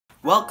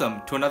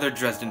Welcome to another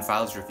Dresden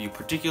Files review,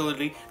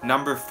 particularly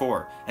number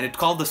 4, and it's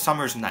called The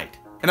Summer's Night.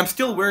 And I'm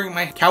still wearing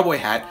my cowboy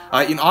hat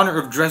in honor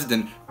of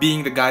Dresden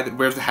being the guy that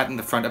wears the hat in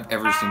the front of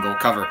every single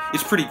cover.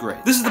 It's pretty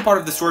great. This is the part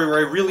of the story where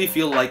I really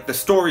feel like the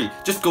story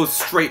just goes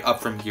straight up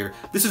from here.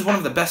 This is one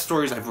of the best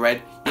stories I've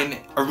read in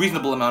a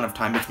reasonable amount of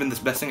time. It's been the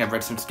best thing I've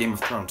read since Game of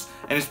Thrones,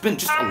 and it's been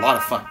just a lot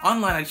of fun.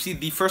 Online, I see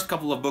the first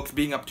couple of books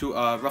being up to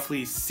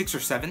roughly 6 or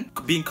 7,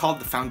 being called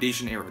the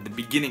Foundation Era, the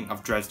beginning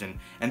of Dresden.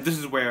 And this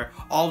is where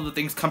all of the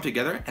things come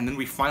together, and then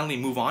we finally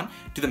move on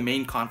to the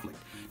main conflict.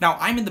 Now,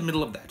 I'm in the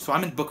middle of that, so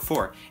I'm in book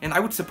 4, and I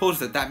would suppose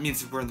that that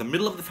means that we're in the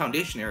middle of the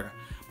Foundation Era.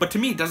 But to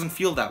me, it doesn't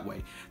feel that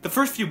way. The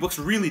first few books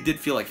really did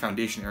feel like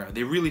Foundation Era.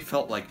 They really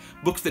felt like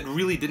books that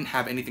really didn't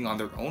have anything on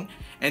their own,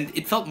 and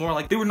it felt more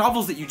like they were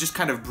novels that you just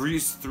kind of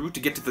breeze through to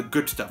get to the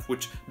good stuff,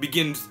 which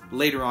begins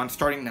later on,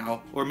 starting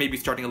now, or maybe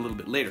starting a little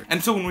bit later.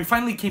 And so when we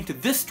finally came to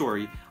this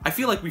story, I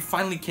feel like we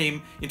finally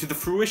came into the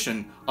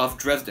fruition of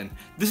Dresden.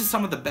 This is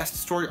some of the best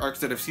story arcs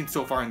that I've seen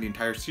so far in the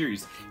entire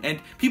series,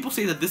 and people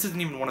say that this isn't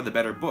even one of the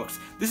better books.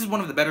 This is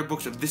one of the better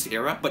books of this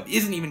era, but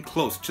isn't even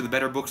close to the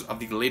better books of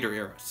the later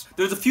eras.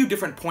 There's a few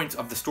different points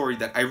of the story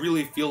that I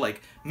really feel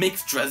like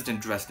makes Dresden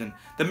Dresden.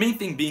 The main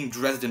thing being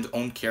Dresden's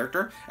own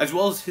character, as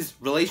well as his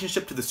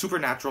relationship to the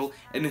supernatural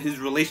and his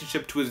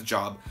relationship to his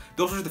job.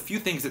 Those are the few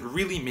things that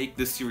really make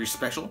this series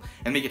special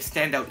and make it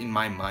stand out in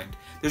my mind.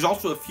 There's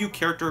also a few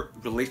character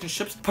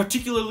relationships,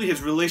 particularly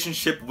his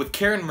relationship with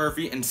Karen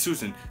Murphy and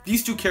Susan.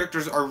 These two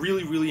characters are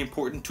really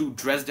important to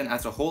Dresden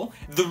as a whole.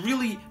 The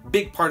really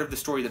big part of the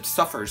story that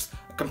suffers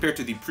compared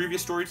to the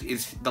previous stories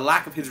is the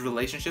lack of his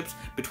relationships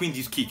between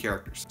these key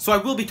characters. So I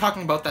will be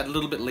talking about that a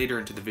little bit later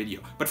into the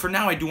video, but for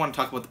now I do want to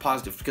talk about the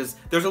positives, because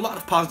there's a lot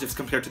of positives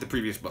compared to the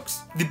previous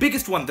books. The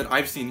biggest one that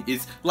I've seen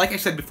is, like I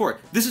said before,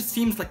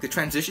 seems like the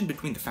transition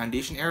between the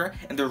Foundation Era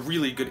and the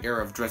really good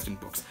era of Dresden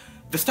books.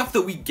 The stuff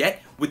that we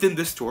get within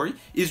this story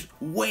is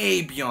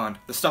way beyond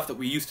the stuff that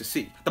we used to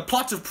see. The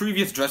plots of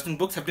previous Dresden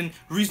books have been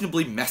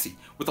reasonably messy,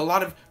 with a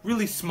lot of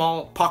really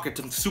small pockets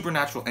of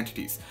supernatural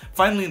entities.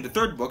 Finally, in the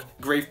third book,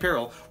 Grave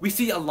Peril, we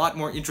see a lot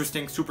more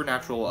interesting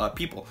supernatural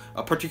people,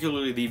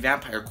 particularly the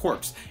vampire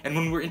corpse. And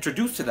when we're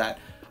introduced to that,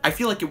 I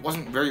feel like it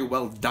wasn't very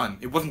well done.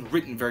 It wasn't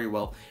written very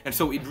well, and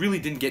so it really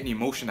didn't get any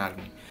emotion out of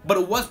me. But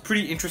it was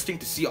pretty interesting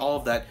to see all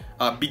of that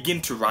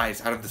begin to rise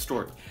out of the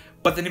story.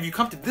 But then if you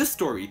come to this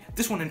story,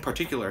 this one in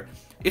particular,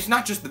 it's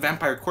not just the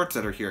vampire courts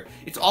that are here,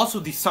 it's also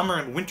the summer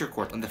and winter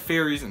court and the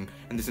fairies and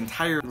this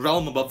entire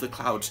realm above the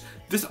clouds.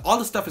 All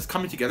this stuff is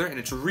coming together, and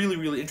it's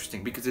really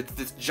interesting because it's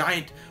this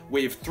giant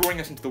way of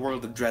throwing us into the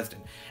world of Dresden.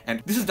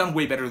 And this is done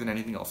way better than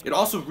anything else. It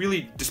also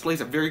really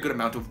displays a very good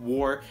amount of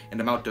war and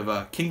amount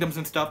of kingdoms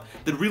and stuff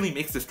that really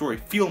makes the story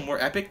feel more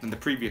epic than the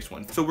previous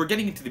one. So we're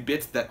getting into the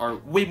bits that are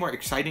way more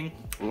exciting,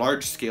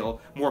 large scale,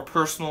 more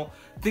personal,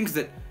 things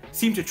that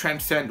seem to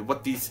transcend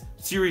what these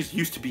series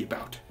used to be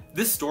about.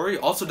 This story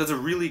also does a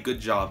really good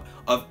job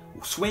of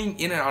swaying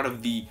in and out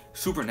of the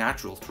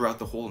supernatural throughout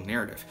the whole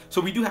narrative.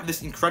 So we do have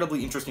this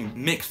incredibly interesting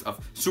mix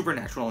of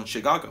supernatural and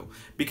Chicago,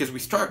 because we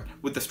start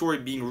with the story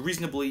being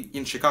reasonably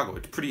in Chicago.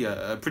 It's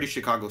a pretty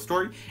Chicago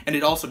story, and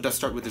it also does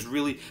start with this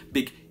really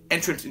big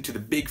entrance into the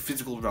big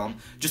physical realm,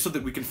 just so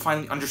that we can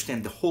finally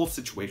understand the whole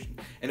situation.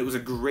 And it was a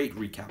great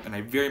recap, and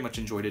I very much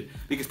enjoyed it,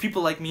 because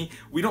people like me,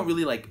 we don't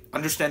really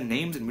understand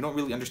names, and we don't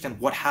really understand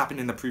what happened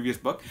in the previous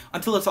book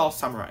until it's all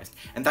summarized,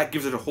 and that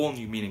gives it a whole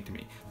new meaning to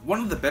me. One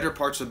of the better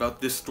parts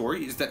about this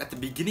story is that at the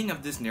beginning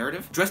of this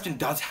narrative, Dresden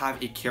does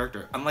have a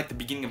character, unlike the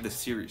beginning of the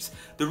series.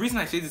 The reason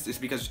I say this is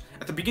because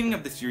at the beginning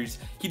of the series,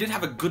 he did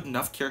have a good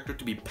enough character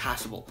to be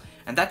passable,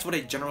 and that's what I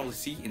generally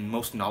see in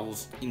most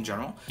novels in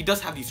general. He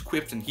does have these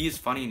quips, and he is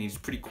funny, and he's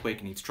pretty quick,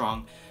 and he's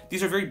strong.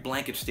 These are very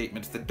blanket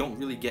statements that don't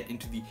really get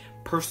into the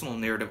personal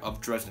narrative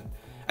of Dresden.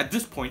 At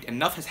this point,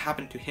 enough has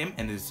happened to him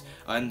and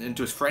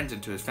to his friends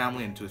and to his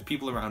family and to his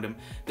people around him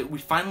that we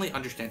finally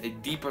understand a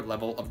deeper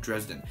level of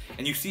Dresden.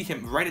 And you see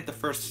him right at the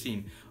first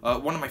scene.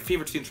 One of my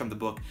favorite scenes from the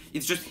book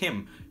is just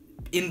him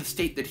in the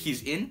state that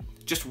he's in,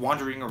 just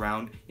wandering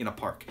around in a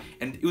park.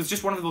 And it was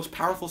just one of the most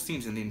powerful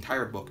scenes in the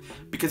entire book,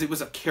 because it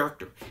was a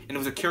character, and it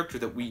was a character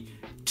that we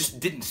just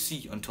didn't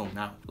see until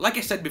now. Like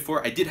I said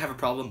before, I did have a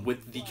problem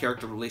with the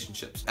character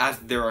relationships, as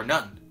there are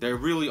none. There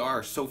really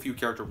are so few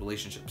character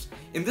relationships.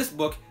 In this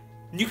book,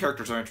 new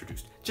characters are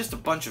introduced, just a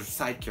bunch of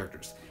side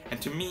characters.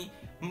 And to me,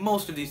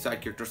 most of these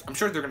side characters, I'm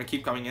sure they're going to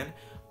keep coming in,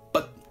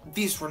 but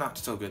these were not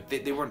so good.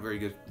 They weren't very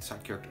good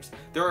side characters.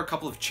 There are a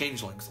couple of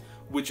changelings,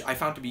 which I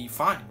found to be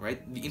fine,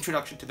 right? The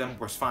introduction to them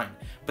was fine.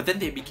 But then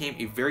they became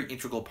a very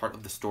integral part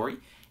of the story,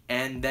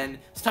 and then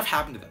stuff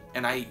happened to them,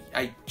 and I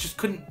just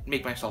couldn't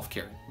make myself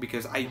care,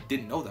 because I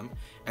didn't know them,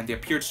 and they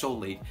appeared so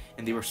late,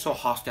 and they were so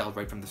hostile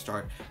right from the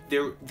start.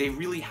 They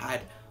really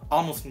had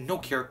almost no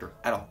character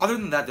at all. Other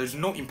than that, there's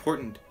no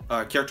important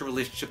character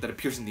relationship that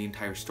appears in the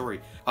entire story.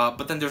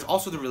 But then there's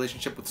also the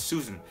relationship with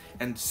Susan,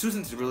 and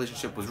Susan's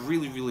relationship was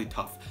really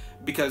tough,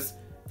 because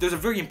there's a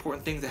very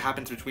important thing that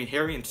happens between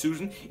Harry and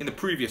Susan in the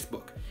previous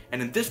book,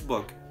 and in this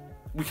book,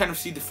 we kind of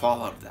see the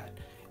fallout of that.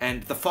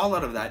 And the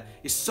fallout of that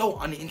is so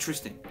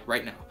uninteresting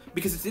right now,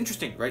 Because it's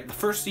interesting, right? The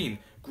first scene,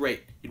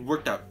 great, it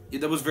worked out.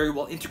 That was very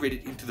well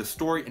integrated into the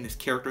story and his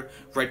character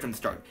right from the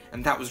start,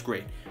 and that was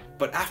great.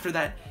 But after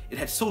that, it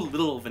had so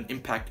little of an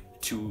impact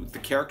to the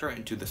character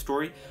and to the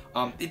story.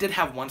 It did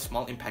have one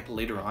small impact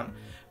later on,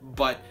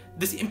 but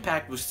this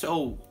impact was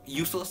so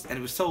useless and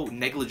it was so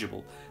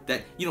negligible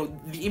that, you know,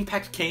 the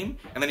impact came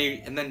and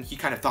then he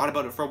kind of thought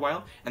about it for a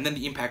while, and then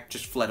the impact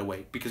just fled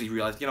away because he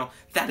realized, you know,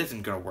 that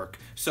isn't gonna work.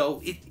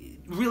 So it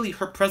really,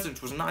 her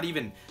presence was not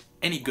even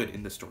any good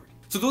in the story.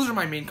 So those are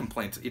my main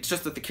complaints. It's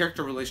just that the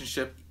character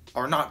relationship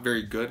are not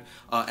very good,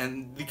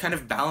 and the kind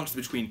of balance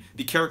between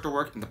the character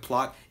work and the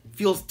plot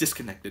feels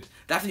disconnected.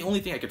 That's the only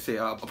thing I could say,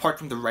 apart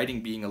from the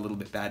writing being a little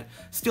bit bad.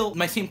 Still,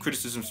 my same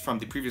criticisms from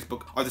the previous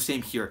book are the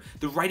same here.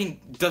 The writing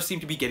does seem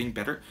to be getting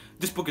better.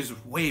 This book is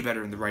way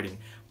better in the writing,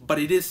 but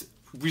it is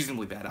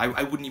reasonably bad.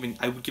 I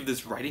would give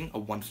this writing a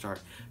 1 star,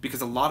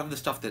 because a lot of the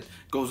stuff that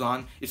goes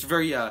on, it's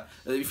very,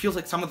 it feels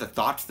like some of the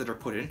thoughts that are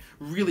put in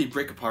really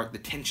break apart the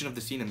tension of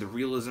the scene and the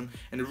realism,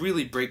 and it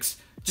really breaks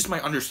just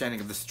my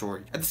understanding of the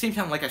story. At the same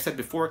time, like I said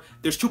before,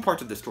 there's 2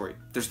 parts of the story.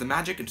 There's the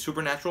magic and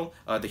supernatural,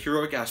 the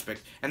heroic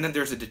aspect, and then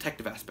there's a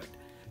detective aspect.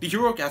 The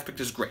heroic aspect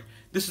is great.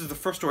 This is the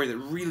first story that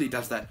really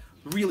does that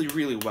really,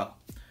 really well.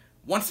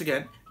 Once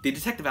again, the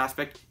detective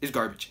aspect is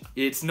garbage.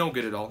 It's no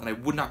good at all, and I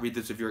would not read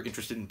this if you're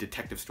interested in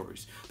detective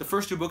stories. The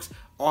first 2 books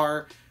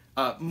are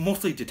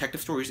mostly detective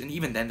stories, and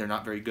even then they're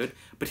not very good.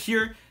 But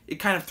here, it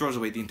kind of throws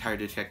away the entire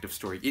detective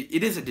story.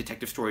 It is a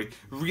detective story,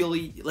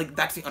 really, like,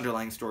 that's the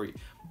underlying story.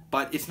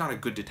 But it's not a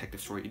good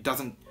detective story. It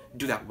doesn't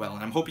do that well,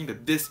 and I'm hoping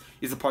that this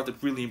is the part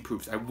that really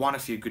improves. I want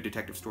to see a good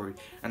detective story,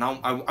 and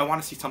I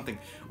want to see something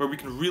where we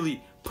can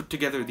really put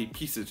together the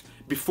pieces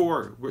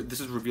before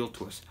this is revealed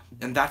to us,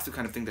 and that's the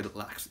kind of thing that it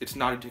lacks. It's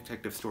not a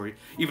detective story,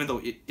 even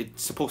though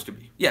it's supposed to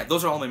be. Yeah,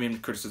 those are all my main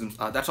criticisms.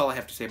 That's all I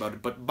have to say about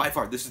it, but by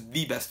far, this is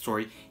the best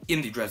story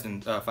in the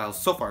Dresden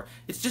Files so far.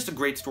 It's just a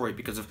great story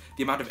because of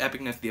the amount of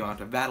epicness, the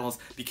amount of battles,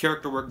 the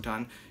character work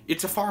done.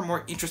 It's a far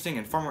more interesting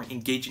and far more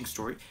engaging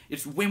story.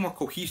 It's way more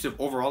cohesive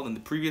overall than the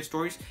previous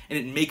stories, and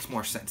it makes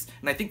more sense.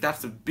 And I think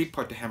that's the big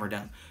part to hammer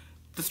down.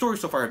 The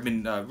stories so far have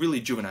been really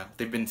juvenile.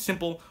 They've been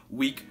simple,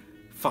 weak,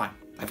 fine.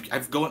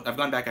 I've gone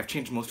back, I've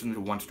changed most of them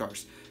to 1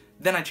 stars.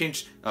 Then I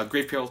changed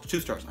Grave Peril to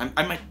 2 stars.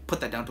 I might put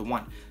that down to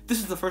 1. This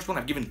is the first one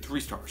I've given 3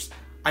 stars.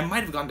 I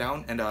might have gone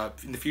down, and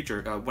in the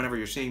future, whenever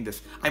you're seeing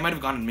this, I might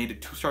have gone and made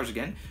it 2 stars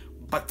again,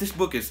 but this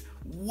book is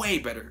way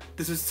better.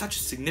 This is such a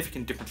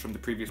significant difference from the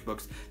previous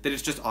books that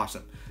it's just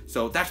awesome.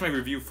 So that's my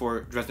review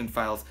for Dresden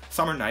Files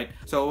Summer Night.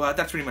 So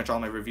that's pretty much all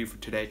my review for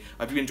today.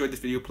 If you enjoyed this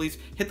video, please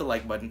hit the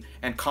like button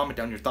and comment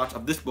down your thoughts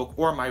of this book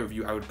or my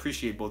review. I would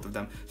appreciate both of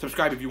them.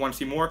 Subscribe if you want to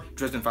see more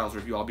Dresden Files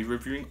review. I'll be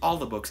reviewing all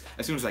the books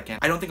as soon as I can.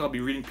 I don't think I'll be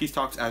reading Peace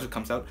Talks as it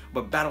comes out,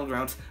 but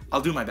Battlegrounds,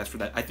 I'll do my best for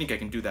that. I think I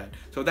can do that.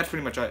 So that's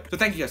pretty much it. So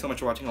thank you guys so much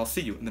for watching. I'll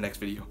see you in the next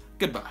video.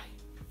 Goodbye.